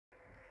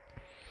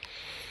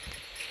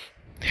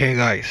Hey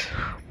guys,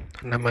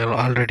 நம்ம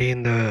already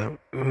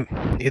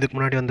இதுக்கு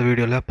முன்னாடி வந்த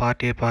வீடியோவில்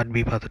பார்ட் ஏ பார்ட்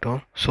பி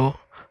பார்த்துட்டோம். So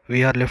we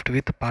are left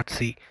with part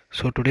C.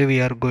 So today we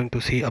are going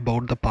to see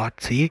about the part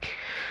C.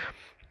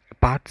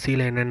 part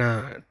Cல என்னென்ன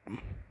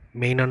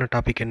மெயினான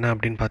topic என்ன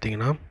அப்படின்னு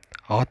பார்த்தீங்கன்னா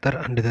author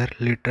and Dhar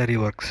literary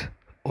works.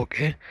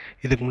 Okay,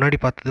 இதுக்கு முன்னாடி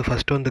பார்த்தது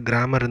ஃபஸ்ட்டு வந்து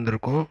கிராமர்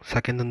இருந்திருக்கும்,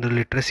 செகண்ட் வந்து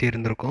லிட்ரஸி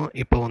இருந்திருக்கும்,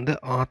 இப்போ வந்து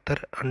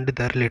author and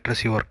Dhar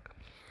literacy work.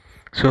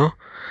 So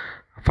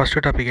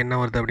first topic என்ன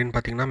வருது அப்படின்னு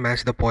பார்த்தீங்கன்னா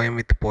match the poem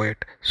with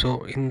poet. So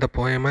இந்த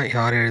போயமை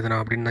யார் எழுதுனா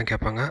அப்படின்னு தான்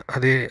கேட்பாங்க.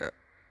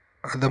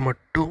 அதை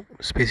மட்டும்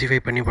ஸ்பெசிஃபை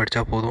பண்ணி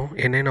படித்தா போதும்.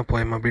 என்னென்ன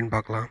போயம் அப்படின்னு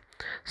பார்க்கலாம்.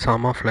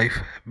 சாம் of life,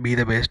 be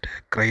the best,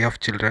 cry of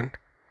children,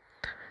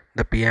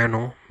 the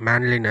piano,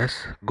 manliness,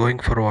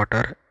 going for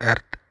water,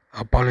 earth,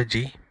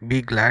 apology, B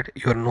Claude,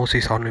 your nose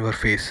is on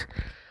your face.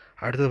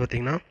 அடுத்தது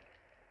பார்த்திங்கன்னா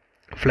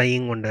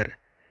flying wonder,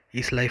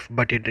 is life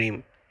but a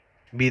dream,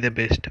 be the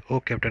best,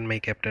 O captain my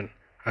captain.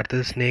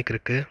 அடுத்தது snake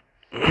இருக்குது.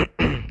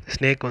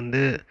 Snake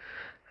வந்து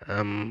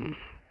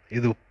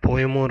இது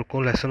போயமும்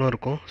இருக்கும், லெசனும்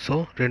இருக்கும். So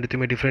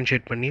ரெண்டுத்தையுமே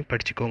differentiate பண்ணி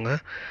படிச்சுக்கோங்க.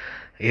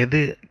 எது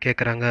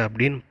கேட்குறாங்க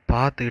அப்படின்னு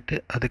பார்த்துக்கிட்டு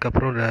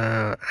அதுக்கப்புறம்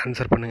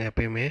ஆன்சர் பண்ணுங்கள்.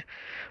 எப்பயுமே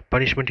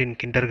punishment in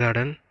kinder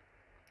garden,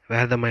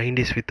 where the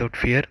mind is without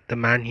fear, the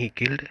man he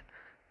guilt.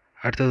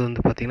 அடுத்தது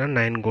வந்து பார்த்திங்கன்னா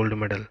 9 கோல்டு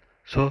மெடல்.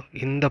 ஸோ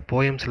இந்த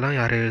போயம்ஸ்லாம்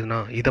யார் எழுதுனா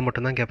இதை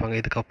மட்டும்தான் கேட்பாங்க.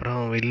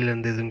 இதுக்கப்புறம்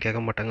வெளியிலேருந்து எதுவும் கேட்க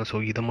மாட்டாங்க. ஸோ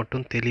இதை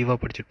மட்டும் தெளிவாக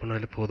படிச்சுட்டு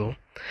போனாலே போதும்.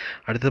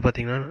 அடுத்தது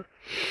பார்த்திங்கன்னா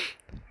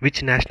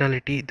which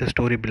nationality the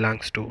story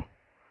belongs to.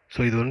 So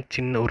இது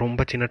வந்து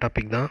ரொம்ப சின்ன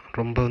டாபிக் தான்,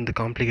 ரொம்ப வந்து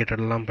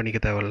காம்ப்ளிகேட்டடெல்லாம் பண்ணிக்க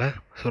தேவையில்ல.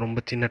 ஸோ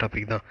ரொம்ப சின்ன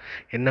டாபிக் தான்.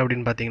 என்ன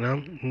அப்படின்னு பார்த்தீங்கன்னா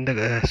இந்த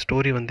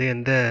ஸ்டோரி வந்து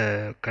எந்த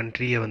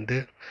கண்ட்ரியை வந்து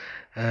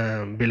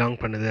பிலாங்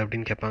பண்ணுது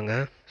அப்படின்னு கேட்பாங்க.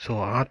 ஸோ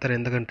ஆத்தர்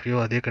எந்த கண்ட்ரியோ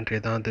அதே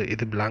கண்ட்ரியை தான்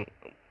இது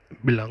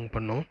பிலாங்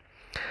பண்ணும்.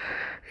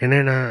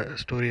 என்னென்ன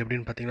ஸ்டோரி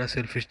அப்படின்னு பார்த்தீங்கன்னா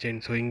செல்ஃபிஷ் ஜெயின்.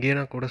 ஸோ இங்கேயே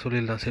நான் கூட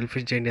சொல்லிடலாம்.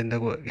 செல்ஃபிஷ் ஜெயின்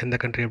எந்த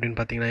கண்ட்ரி அப்படின்னு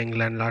பார்த்தீங்கன்னா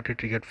England, lottery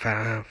ticket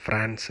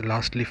France,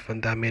 last leaf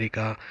வந்து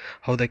America,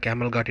 how the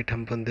camel got it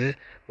hump வந்து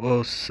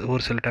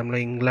ஒரு சில டைமில்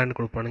இங்கிலாந்து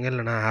கொடுப்பானுங்க,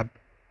 இல்லைனா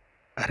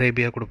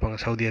அரேபியா கொடுப்பாங்க,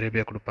 சவுதி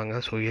அரேபியா கொடுப்பாங்க.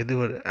 ஸோ எது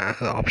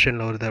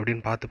ஆப்ஷனில் வருது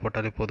அப்படின்னு பார்த்து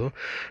போட்டாலே போதும்.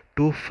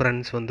 2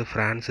 ஃப்ரெண்ட்ஸ் வந்து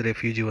ஃப்ரான்ஸ்,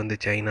 ரெஃப்யூஜி வந்து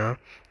சைனா,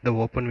 த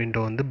ஓப்பன்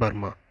விண்டோ வந்து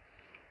பர்மா.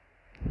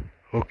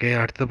 ஓகே,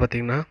 அடுத்து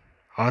பார்த்தீங்கன்னா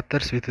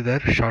authors with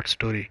Dhar short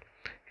story.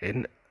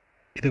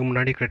 இதுக்கு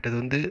முன்னாடி கேட்டது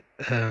வந்து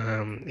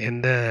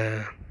எந்த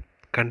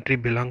கண்ட்ரி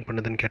பிலாங்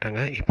பண்ணுதுன்னு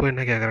கேட்டாங்க. இப்போ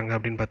என்ன கேட்குறாங்க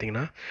அப்படின்னு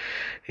பார்த்தீங்கன்னா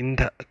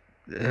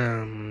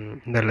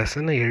இந்த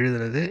லெசனை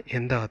எழுதுனது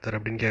எந்த ஆத்தர்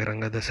அப்படின்னு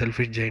கேட்குறாங்க. த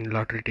selfish Jain,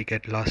 lottery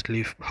ticket, last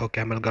leaf, have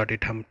camel got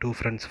it hmm, 2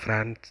 friends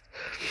France,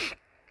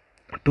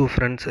 2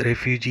 friends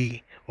refugee,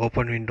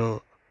 open window,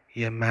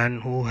 a man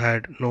who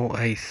had no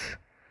ice.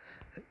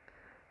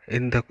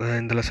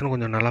 இந்த லெசனை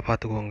கொஞ்சம் நல்லா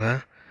பார்த்துக்கோங்க.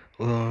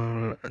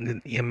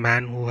 A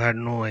man who had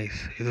no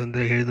ice இது வந்து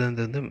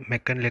எழுதுனது வந்து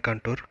மெக்கன்லே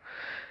கான்டூர்.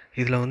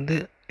 இதில் வந்து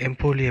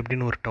எம்போலி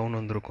அப்படின்னு ஒரு டவுன்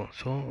வந்திருக்கும்.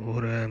 ஸோ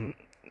ஒரு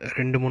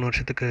 2-3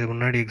 வருஷத்துக்கு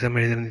முன்னாடி எக்ஸாம்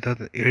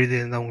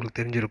எழுதியிருந்தால் உங்களுக்கு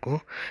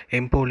தெரிஞ்சிருக்கும்.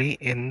 எம்போலி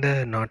எந்த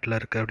நாட்டில்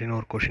இருக்குது அப்படின்னு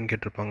ஒரு கொஷின்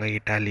கேட்டிருப்பாங்க.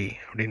 இட்டாலி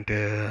அப்படின்ட்டு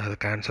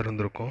அதுக்கு ஆன்சர்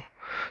வந்திருக்கும்.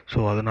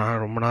 ஸோ அது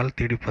நான் ரொம்ப நாள்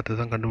தேடி பார்த்து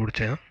தான்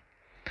கண்டுபிடிச்சேன்.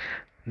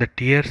 த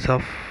டியர்ஸ்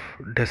ஆஃப்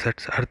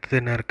டெசர்ட்ஸ். அடுத்தது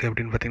என்ன இருக்குது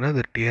அப்படின்னு பார்த்தீங்கன்னா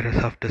த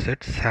tears of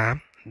desserts,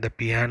 Sam, the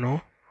piano,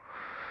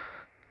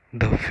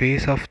 the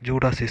face of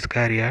Judas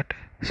Iscariot,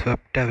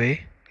 swept away,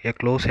 a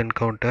close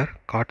encounter,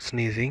 caught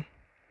sneezing,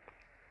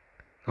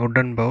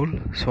 wooden bowl,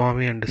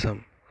 Swami and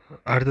some.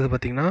 அடுத்தது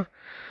பார்த்திங்கன்னா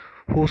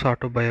ஹூஸ்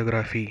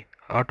ஆட்டோபயோகிராஃபி.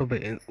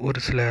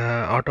 ஒரு சில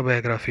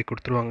ஆட்டோபயோகிராஃபி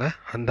கொடுத்துருவாங்க.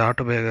 அந்த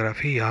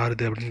ஆட்டோபயோகிராஃபி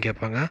யாருது அப்படின்னு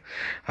கேட்பாங்க.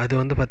 அது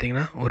வந்து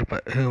பார்த்திங்கன்னா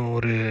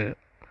ஒரு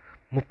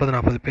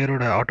 30-40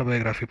 பேரோட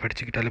ஆட்டோபயோகிராஃபி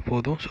படிச்சுக்கிட்டாலே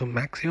போதும். ஸோ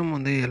மேக்ஸிமம்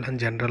வந்து எல்லாம்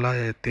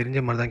ஜென்ரலாக தெரிஞ்ச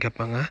மாதிரி தான்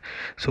கேட்பாங்க.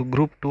 ஸோ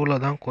குரூப் 2ல்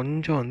தான்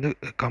கொஞ்சம் வந்து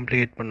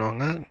காம்ப்ளிகேட்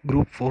பண்ணுவாங்க.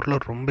 குரூப் 4ல்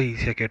ரொம்ப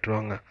ஈஸியாக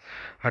கேட்டுருவாங்க.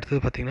 அடுத்தது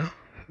பார்த்திங்கன்னா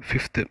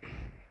 5th,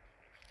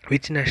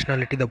 which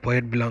nationality the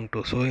poet belong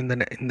to. So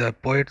இந்த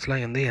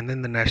போயட்ஸ்லாம் வந்து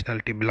எந்தெந்த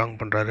நேஷ்னாலிட்டி பிலாங்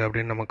பண்ணுறாரு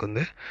அப்படின்னு நமக்கு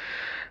வந்து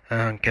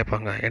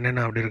கேட்பாங்க.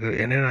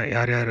 என்னென்ன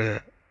யார்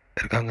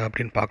இருக்காங்க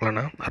அப்படின்னு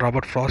பார்க்கலன்னா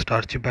Robert frost,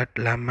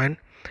 ஆர்ச்சிபல்ட் லேம்மேன்,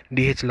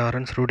 D.H.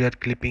 Lawrence, Rudyard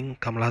Kipling,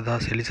 Kamala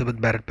Das, Elizabeth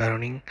Barrett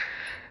Browning,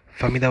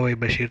 Famida Y.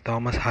 Bashir,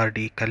 Thomas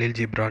Hardy, Khalil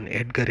Gibran,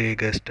 Edgar A.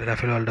 Guest,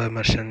 Raphael Waldo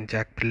Emerson,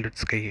 Jack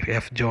Prilitsky,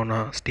 F.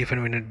 Jonah,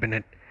 Stephen Winnet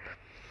Bennett,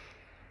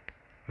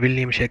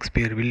 William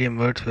Shakespeare, William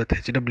Wordsworth,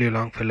 H.W.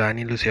 Longfellow,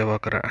 Annie Lucia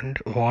Walker and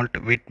Walt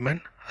Whitman.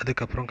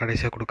 அதுக்கப்புறம்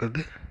கடைசியாக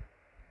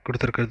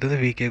கொடுத்துருக்கிறது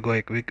V.K.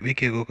 கோயக்.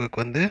 V.K.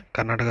 கோயக் வந்து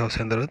கர்நாடகாவை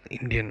சேர்ந்தவர்,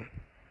 Indian.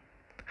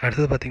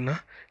 அடுத்தது பார்த்திங்கன்னா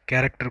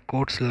character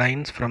quotes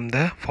lines from the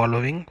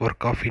following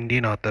work of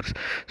Indian authors.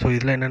 So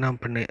இதில் என்னென்ன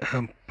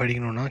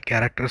படிக்கணும்னா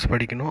கேரக்டர்ஸ்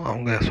படிக்கணும்,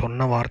 அவங்க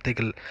சொன்ன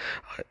வார்த்தைகள்,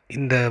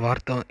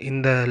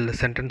 இந்த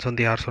சென்டென்ஸ்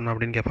வந்து யார் சொன்னா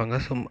அப்படின்னு கேட்பாங்க.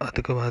 ஸோ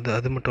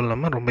அது மட்டும்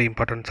இல்லாமல் ரொம்ப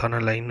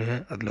இம்பார்ட்டன்ஸான லைனு,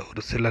 அதில்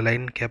ஒரு சில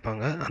லைன்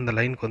கேட்பாங்க. அந்த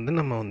லைனுக்கு வந்து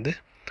நம்ம வந்து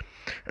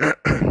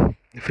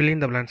ஃபில் இன்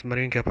த பிளான்ஸ்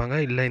மாதிரியும் கேட்பாங்க,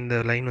 இல்லை இந்த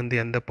லைன் வந்து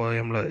எந்த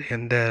போயமில்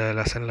எந்த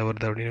லெசனில்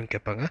வருது அப்படின்னு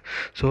கேட்பாங்க.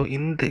 ஸோ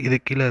இது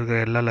கீழே இருக்கிற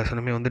எல்லா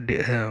லெசனுமே வந்து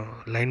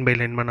லைன் பை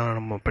லைன்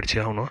நம்ம படிச்சு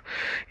ஆகணும்.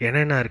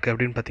 என்னென்ன இருக்குது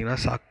அப்படின்னு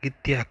பார்த்தீங்கன்னா,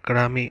 சாகித்ய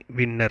அகாடமி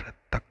வின்னர்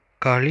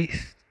தக்காளி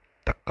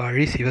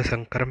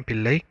சிவசங்கரம்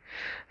பிள்ளை,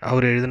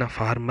 அவர் எழுதின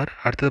ஃபார்மர்.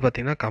 அடுத்தது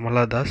பார்த்திங்கன்னா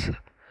கமலாதாஸ்.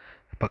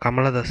 இப்போ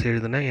கமலாதாஸ்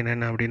எழுதுன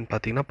என்னென்ன அப்படின்னு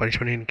பார்த்தீங்கன்னா,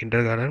 punishment in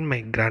kinder garden, my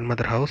grand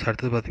mother house.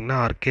 அடுத்தது பார்த்தீங்கன்னா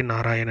ஆர்கே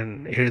நாராயணன்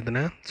எழுதின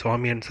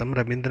சுவாமி அண்ட் சம்,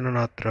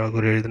 ரவீந்திரநாத்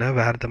தாகூர் எழுதின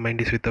வேர் the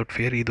mind is without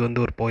fear, இது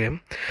வந்து ஒரு போயம்.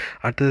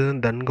 அடுத்தது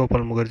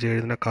தன்கோபால் முகர்ஜி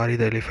எழுதின காரி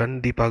த எலிஃபண்ட்,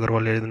 தீபா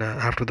அகர்வால் எழுதின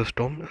ஆஃப்டர் த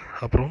ஸ்டோம்,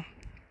 அப்புறம்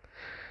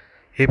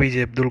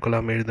ஏபிஜே அப்துல்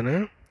கலாம் எழுதின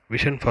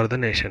விஷன் ஃபார் த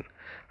நேஷன்.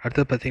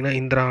 அடுத்தது பார்த்தீங்கன்னா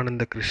இந்திரா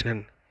ஆனந்த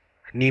கிருஷ்ணன்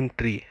நீம்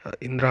ட்ரீ.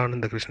 இந்திரா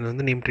ஆனந்த கிருஷ்ணன்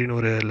வந்து நீம் ட்ரீன்னு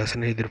ஒரு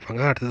லெசன்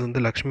எழுதியிருப்பாங்க. அடுத்தது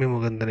வந்து லக்ஷ்மி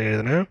முகந்தன்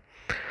எழுதின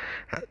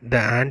த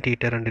ஆண்ட்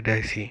ஈட்டர் அண்ட்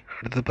டைசி.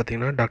 அடுத்தது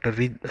பார்த்திங்கன்னா டாக்டர்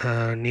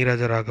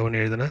நீராஜ ராகவன்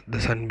எழுதின த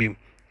சன்பீம்.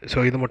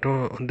 ஸோ இது மட்டும்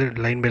வந்து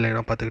லைன் பை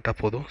லைனாக பார்த்துக்கிட்டா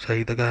போதும். ஸோ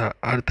இதுக்கு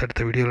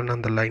அடுத்தடுத்த வீடியோவில் நான்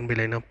அந்த லைன் பை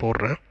லைனாக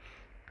போடுறேன்.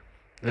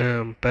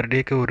 பெர்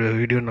டேக்கு ஒரு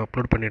வீடியோ நான்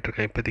அப்லோட்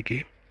பண்ணிகிட்ருக்கேன் இப்போதைக்கு.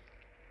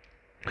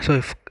 ஸோ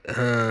இஃப்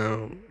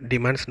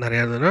டிமாண்ட்ஸ்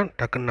நிறையா இருந்ததுன்னா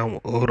டக்குன்னு நான்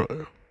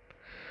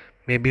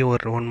மேபி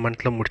ஒரு 1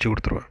 மந்தில் முடிச்சு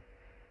கொடுத்துருவேன்.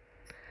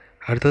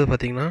 அடுத்தது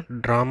பார்த்திங்கன்னா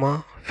drama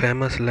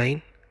famous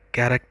line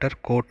character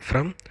code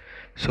from.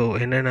 So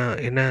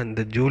என்ன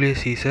இந்த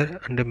Julius Caesar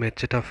and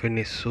merchant of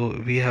Venice. So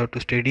we have to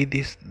study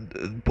this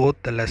both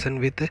the lesson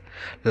with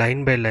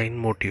line by line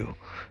motive.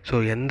 So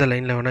எந்த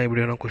லைனில் வேணால்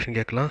எப்படி வேணால் கொஷின்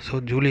கேட்கலாம். So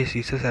Julius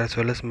Caesar as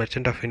well as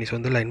merchant of Venice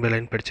வந்து line by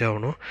line படித்தே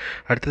ஆகணும்.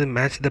 அடுத்தது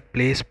match the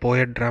place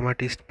poet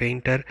dramatist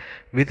painter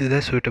with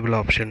the suitable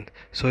option.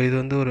 So இது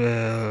வந்து ஒரு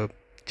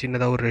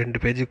சின்னதாக ஒரு 2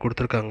 பேஜ்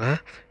கொடுத்துருக்காங்க.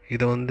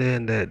 இதை வந்து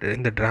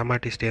இந்த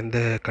ட்ராமாட்டிஸ்ட் எந்த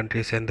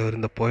கண்ட்ரியை சேர்ந்தவர்,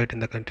 இந்த போயட்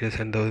இந்த கண்ட்ரியை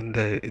சேர்ந்தவர்,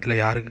 இந்த இதில்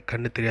யாருக்கு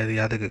கண்ணு தெரியாது,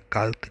 யாருக்கு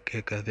காது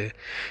கேட்காது,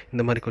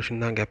 இந்த மாதிரி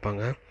கொஷின் தான்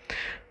கேட்பாங்க.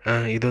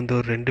 இது வந்து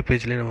ஒரு 2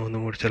 பேஜ்லேயே நம்ம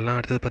வந்து முடிச்சிடலாம்.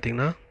 அடுத்தது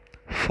பார்த்திங்கன்னா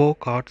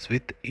folk arts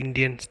with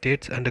Indian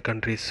states and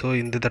countries. So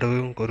இந்த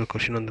தடவையும் ஒரு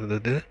கொஷின்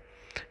வந்திருந்தது.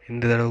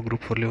 இந்த தடவை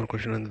குரூப் 4லேயும் ஒரு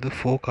கொஷின் வந்தது.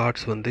 ஃபோக்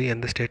ஆர்ட்ஸ் வந்து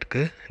எந்த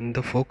ஸ்டேட்டுக்கு, இந்த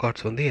ஃபோக்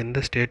ஆர்ட்ஸ் வந்து எந்த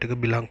ஸ்டேட்டுக்கு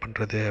பிலாங்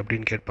பண்ணுறது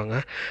அப்படின்னு கேட்பாங்க.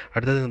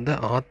 அடுத்தது வந்து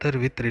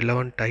author with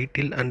relevant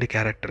title and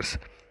characters.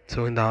 So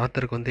இந்த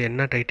ஆத்தருக்கு வந்து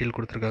என்ன டைட்டில்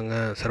கொடுத்துருக்காங்க,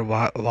 சார்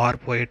வார்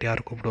போயட்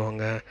யார்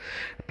கூப்பிடுவாங்க,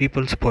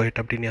 பீப்புள்ஸ்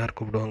போயட் அப்படின்னு யார்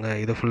கூப்பிடுவாங்க,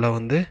 இதை ஃபுல்லாக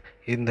வந்து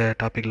இந்த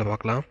டாப்பிக்கில்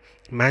பார்க்கலாம்.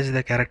 Match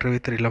the character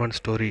with relevant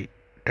story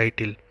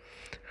title.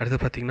 அடுத்து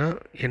பார்த்திங்கன்னா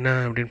என்ன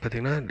அப்படின்னு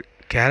பார்த்திங்கன்னா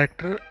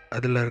கேரக்டர்,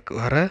 அதில்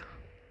வர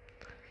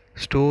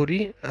ஸ்டோரி,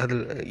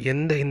 அதில்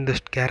இந்த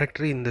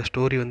கேரக்டர் இந்த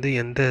ஸ்டோரி வந்து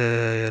எந்த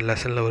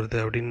லெசனில் வருது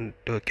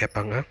அப்படின்ட்டு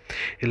கேட்பாங்க.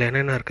 இதில்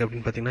என்னென்ன இருக்குது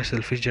அப்படின்னு பார்த்தீங்கன்னா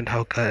selfish ஜென்ட்,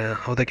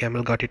 how the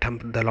camel got it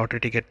hump, the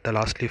lottery ticket, the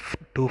last லிஃப்,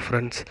 2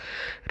 friends,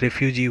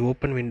 refugee,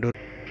 open window.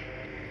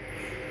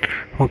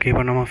 Okay,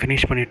 இப்போ நம்ம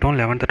ஃபினிஷ் பண்ணிட்டோம்.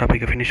 11th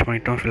டாப்பிக்கை ஃபினிஷ்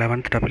பண்ணிட்டோம்.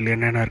 11th டாப்பிக்கில்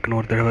என்னென்ன இருக்குன்னு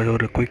ஒரு தடவை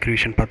ஒரு குயிக்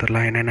ரிவிஷன்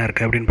பார்த்துடலாம். என்னென்ன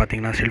இருக்குது அப்படின்னு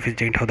பார்த்தீங்கன்னா selfish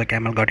giant, have the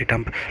camel got it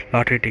hump,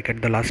 lottery ticket,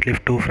 the last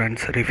lift, 2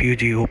 friends,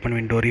 refugee, open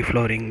window,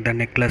 ரீஃப்ளோரிங்,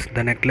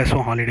 த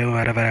நெக்லஸும் ஹாலிடேவும்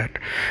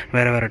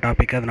வேறு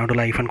டாப்பிக். அது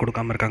நடுவில் ஐஃபன்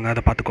கொடுக்காம இருக்காங்க,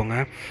 அதை பார்த்துக்கோங்க.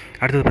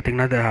 அடுத்தது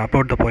பார்த்திங்கன்னா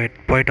அபவுட் த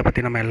போய்ட்டை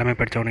பற்றி நம்ம எல்லாமே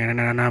படித்தோம்.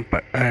 என்னென்னா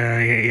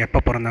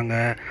எப்போ பிறந்தாங்க,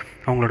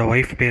 அவங்களோட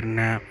ஒய்ஃப் பேர்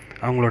என்ன,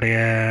 அவங்களுடைய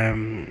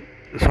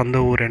சொந்த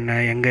ஊர் என்ன,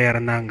 எங்கே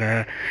இறந்தாங்க,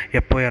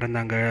 எப்போ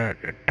இறந்தாங்க,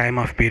 டைம்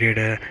ஆஃப்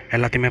பீரியடு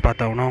எல்லாத்தையுமே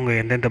பார்த்தாகணும். அவங்க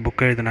எந்தெந்த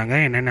புக்கு எழுதுனாங்க,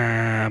 என்னென்ன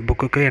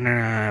புக்குக்கு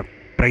என்னென்ன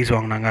ப்ரைஸ்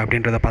வாங்கினாங்க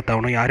அப்படின்றத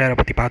பார்த்தாகணும். யார் யாரை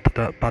பற்றி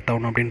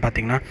பார்த்தாகணும் அப்படின்னு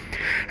பார்த்தீங்கன்னா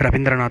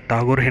Rabindranath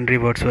Tagore, Henry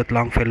Wordsworth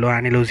லாங்ஃபெல்லோ,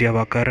 Aani Lucia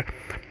Walker,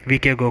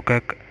 VK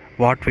Gokak,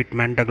 what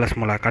Whitman, Douglas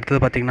மொலாக். அடுத்தது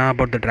பார்த்திங்கன்னா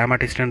அபவுட் த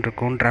ட்ராமாட்டிஸ்ட்னு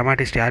இருக்கும்.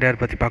 ட்ராமாட்டிஸ்ட் யார் யார்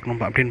பற்றி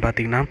பார்க்கணும் அப்படின்னு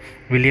பார்த்தீங்கன்னா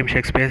William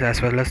Shakespeare as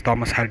well as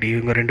Thomas Hardy.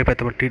 இவங்க ரெண்டு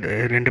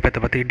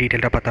பேர்த்த பற்றி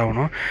டீட்டெயிலாக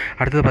பார்த்தாகணும்.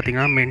 அடுத்தது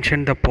பார்த்திங்கன்னா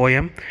mention the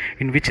poem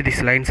in which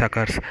this lines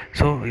occurs.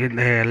 So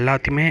இந்த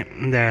எல்லாத்தையுமே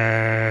இந்த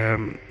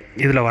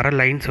இதில் வர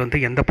லைன்ஸ்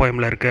வந்து எந்த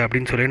போயமில் இருக்குது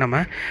அப்படின்னு சொல்லி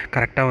நம்ம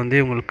கரெக்டாக வந்து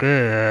இவங்களுக்கு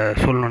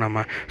சொல்லணும்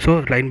நம்ம. ஸோ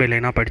லைன் பை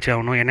லைனாக படித்து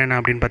ஆகணும்.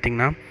 என்னென்ன அப்படின்னு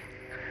பார்த்தீங்கன்னா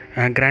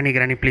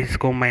கிராணி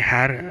please Kom my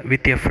hair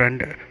with a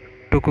friend,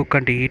 to cook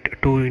and eat,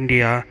 to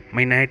India,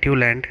 my native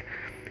land,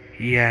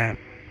 yeah,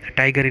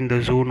 tiger in the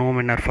zoo, no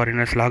men are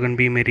foreigners, log and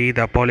be merry,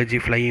 the apology,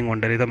 flying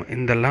wonder.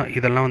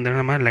 இதெல்லாம் வந்து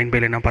நம்ம line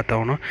by லைனாக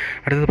பார்த்தாகணும்.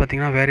 அடுத்தது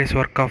பார்த்திங்கன்னா various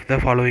work of the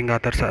following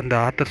authors, அந்த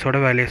ஆத்தர்ஸோட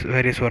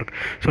various work.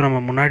 So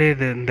நம்ம முன்னாடி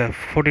இந்த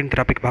 14th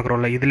டாபிக்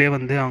பார்க்குறோம்ல, இதிலே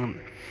வந்து அவங்க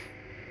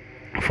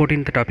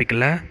 14th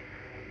டாப்பிக்கில்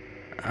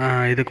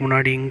இதுக்கு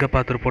முன்னாடி இங்கே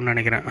பார்த்துருப்போன்னு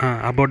நினைக்கிறேன்,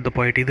 அபவுட் த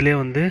போய்ட், இதிலே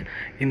வந்து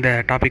இந்த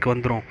டாபிக்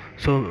வந்துடும்.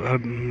 ஸோ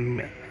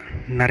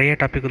நிறைய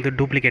டாபிக் வந்து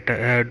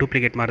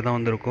டூப்ளிகேட் மாதிரி தான்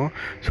வந்திருக்கும்.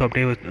 ஸோ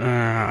அப்படியே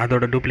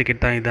அதோட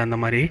டூப்ளிகேட் தான் இது, அந்த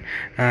மாதிரி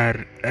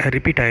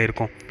ரிப்பீட்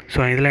ஆகிருக்கும்.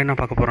 ஸோ இதில் என்ன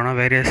பார்க்க போகிறோன்னா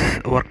various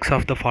works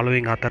of the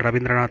following author,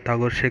 Rabindranath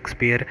Tagore,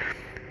 Shakespeare,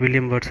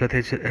 William Wordsworth,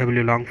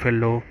 H.W.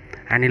 லாங்ஃபெல்லோ,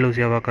 Aani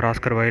Lucia Walker,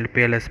 Oscar wild,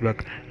 BLS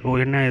buck.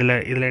 என்ன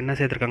இதில் என்ன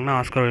சேர்த்துருக்காங்கன்னா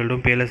ஆஸ்கர்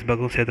வைல்டும் பிஎல்எஸ்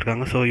பக்கும்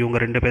சேர்த்துருக்காங்க. ஸோ இவங்க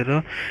 2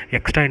 பேரும்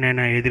எக்ஸ்ட்ரா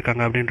என்னென்ன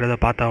எழுதியிருக்காங்க அப்படின்றத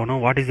பார்த்தாகணும்.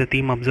 What is the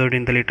theme observed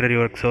in the literary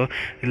work. So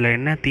இதில்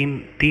என்ன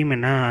தீம்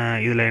என்ன,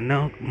 இதில் என்ன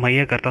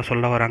மைய கருத்தாக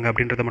சொல்ல வராங்க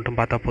அப்படின்றத மட்டும்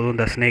பார்த்தா போதும்.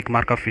 த snake,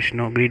 mark of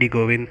Vishnu, greedy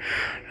Kovind,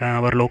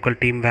 our local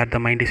team, where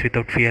the mind is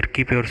without fear,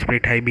 keep your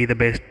spirit high, be the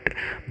best,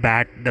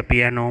 bad, the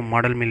piano,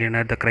 model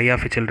millionaire, the cry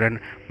of children,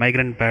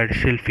 migrant bird,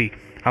 ஷில்ஃபி.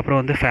 அப்புறம்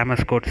வந்து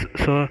famous quotes.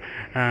 So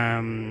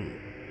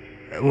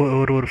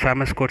ஒரு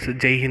famous quotes,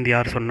 Jai Hind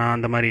யார் சொன்னால்,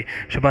 அந்த மாதிரி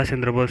சுபாஷ்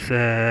சந்திர போஸ்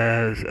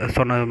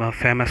சொன்ன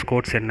famous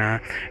quotes என்ன,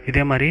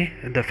 இதே மாதிரி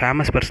இந்த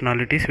famous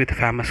personalities with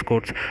famous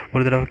quotes.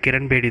 ஒரு தடவை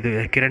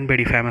கிரண்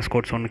பேடி ஃபேமஸ்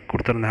கோட்ஸ் ஒன்று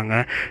கொடுத்துருந்தாங்க.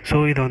 ஸோ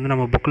இதை வந்து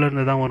நம்ம புக்கில்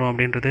இருந்து தான் வரும்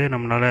அப்படின்றது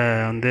நம்மளால்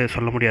வந்து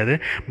சொல்ல முடியாது.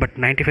 பட்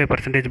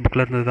 95%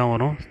 புக்கில் இருந்து தான்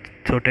வரும்.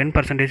 ஸோ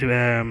 10%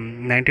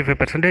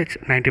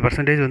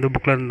 90% வந்து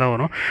புக்கில் இருந்து தான்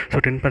வரும். ஸோ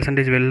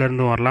 10%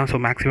 வெளிலேருந்து வரலாம். ஸோ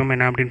மேக்ஸிமம்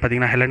என்ன அப்படின்னு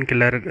பார்த்தீங்கன்னா Helen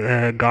killer,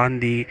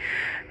 Gandhi,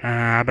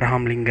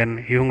 Abraham Lincoln,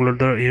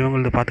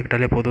 இவங்களது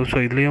பார்த்துக்கிட்டாலே போதும். ஸோ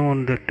இதுலேயும்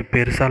வந்து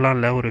பெருசாலாம்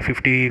இல்லை, ஒரு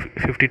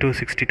 50 to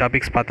 60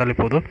 டாபிக்ஸ் பார்த்தாலே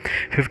போதும்,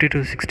 50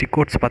 to 60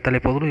 கோட்ஸ் பார்த்தாலே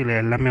போதும்,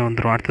 இதில் எல்லாமே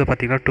வந்துடும். அடுத்தது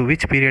பார்த்திங்கன்னா டு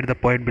விச் பீரியட் த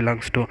போய்ட்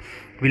பிலாங்ஸ் டு.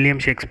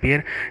 William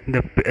Shakespeare.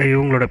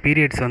 இவங்களோட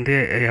பீரியட்ஸ் வந்து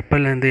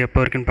எப்போலேருந்து எப்போ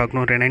வரைக்கும்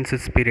பார்க்கணும்,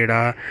 ரெனைன்சஸ் பீரியடா,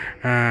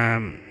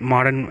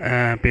 மாடர்ன்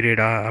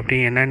பீரியடா, அப்படி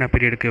என்னென்ன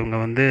பீரியடுக்கு இவங்க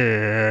வந்து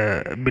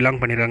பிலாங்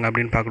பண்ணியிருக்காங்க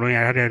அப்படின்னு பார்க்கணும்.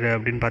 யார்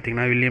அப்படின்னு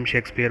பார்த்தீங்கன்னா William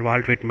Shakespeare,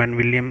 Walt Whitman,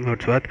 William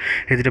Wordsworth,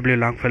 HW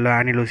லாங்ஃபெல்லோ,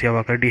 ஆனி லூசியா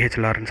வாக்கர், டிஹெச்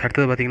லாரன்ஸ்.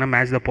 அடுத்தது பார்த்திங்கன்னா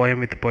match the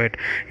poem with poet.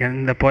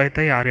 இந்த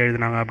போயத்தை யார்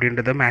எழுதினாங்க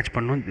அப்படின்றத மேட்ச்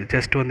பண்ணணும்.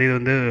 ஜஸ்ட் வந்து இது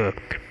வந்து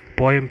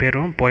போயம்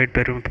பேரும் போயட்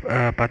பேரும்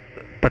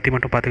பற்றி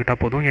மட்டும் பார்த்துக்கிட்டா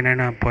போதும்.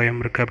 என்னென்ன போயம்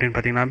இருக்குது அப்படின்னு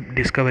பார்த்தீங்கன்னா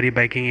டிஸ்கவரி,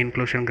 பைக்கிங்,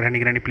 இன்க்ளூஷன்,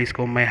 கிராணி please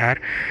Kom my hair,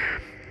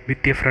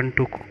 with a front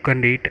to cook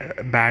and eat,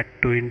 bad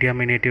to India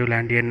my native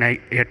land,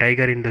 a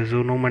tiger in the zoo,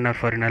 no man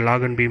for in a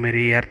lock and B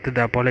மெரி, earth,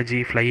 the apology,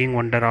 flying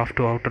wonder, of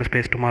to outer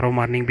space, tomorrow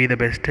morning, be the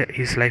best,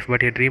 is life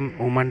but a dream,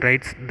 woman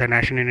rights, the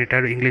nation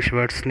United, English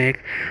word, snake,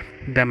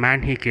 the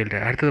man he guild.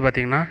 அடுத்தது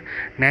பார்த்திங்கன்னா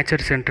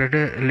nature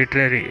centred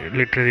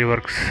literary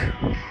works.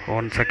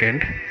 1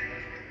 second.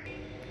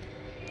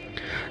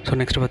 So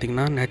next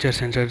பார்த்திங்கன்னா nature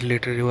centred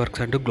literary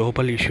works and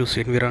global issues,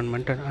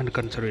 environment and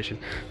conservation.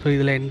 So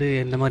இதில்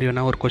எந்த மாதிரி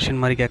வேணால் ஒரு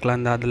question மாதிரி கேட்கலாம்.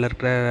 இந்த அதில்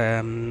இருக்கிற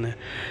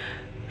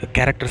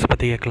கேரக்டர்ஸ்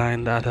பற்றி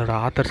கேட்கலாம், அதோட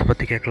ஆத்தர்ஸ்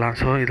பற்றி கேட்கலாம்.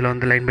 ஸோ இதில்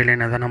வந்து லைன் பை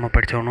லைனாக தான் நம்ம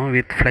படித்தோணும்.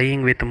 With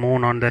flying with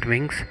Moon on Dhar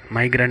wings,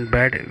 migrant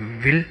bird,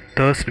 will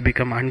thirst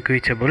become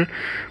அன்குவிச்சபிள்,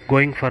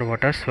 going for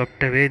water,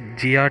 swept away,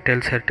 Zia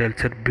டெல்ஸ்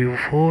her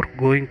before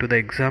going to the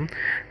exam.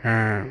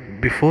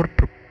 Before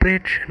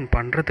preparation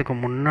பண்ணுறதுக்கு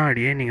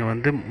முன்னாடியே நீங்கள்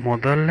வந்து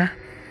முதல்ல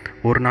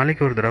ஒரு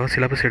நாளைக்கு ஒரு தடவை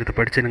சிலபஸ் எடுத்து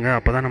படிச்சுடுங்க.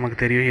 அப்போ தான் நமக்கு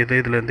தெரியும்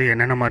இதுலேருந்து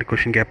என்னென்ன மாதிரி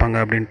கொஷின் கேட்பாங்க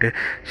அப்படின்ட்டு.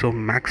 ஸோ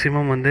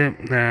மேக்ஸிமம் வந்து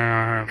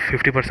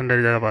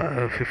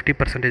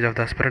 50% ஆஃப்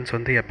த அஸ்பிரண்ட்ஸ்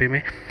வந்து எப்பயுமே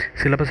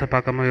சிலபஸை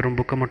பார்க்காம வெறும்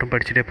புக்கை மட்டும்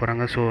படிச்சுட்டே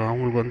போகிறாங்க. ஸோ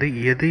அவங்களுக்கு வந்து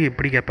எது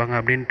எப்படி கேட்பாங்க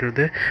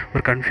அப்படின்றது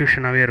ஒரு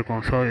கன்ஃபியூஷனாகவே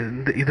இருக்கும். ஸோ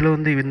இதில்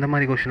வந்து இந்த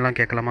மாதிரி கொஷின்லாம்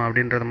கேட்கலாமா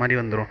அப்படின்றது மாதிரி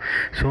வந்துடும்.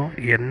 ஸோ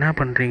என்ன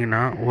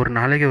பண்ணுறீங்கன்னா ஒரு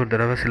நாளைக்கு ஒரு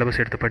தடவை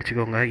சிலபஸ் எடுத்து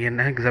படிச்சுக்கோங்க.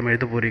 என்ன எக்ஸாம்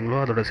எழுத போகிறீங்களோ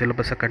அதோட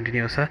சிலபஸை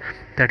கண்டினியூஸாக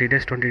 30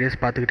 days 20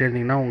 days பார்த்துக்கிட்டே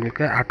இருந்தீங்கன்னா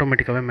உங்களுக்கு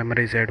ஆட்டோமேட்டிக்காகவே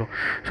மெமரைஸ் ஆகிடும்.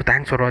 ஸோ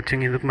தேங்க்ஸ் ஃபார்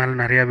வாட்சிங். இதுக்கு மேலே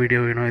நிறையா வீடியோ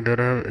வேணும்,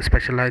 இதோட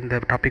ஸ்பெஷலாக இந்த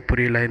டாபிக்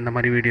புரியல, இந்த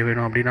மாதிரி வீடியோ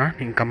வேணும் அப்படின்னா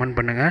நீங்கள் கமெண்ட்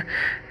பண்ணுங்கள்,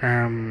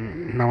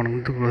 நான்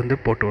உனக்கு வந்து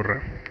போட்டு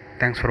விட்றேன்.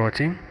 தேங்க்ஸ் ஃபார்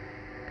வாட்சிங்.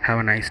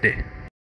 Have a nice day.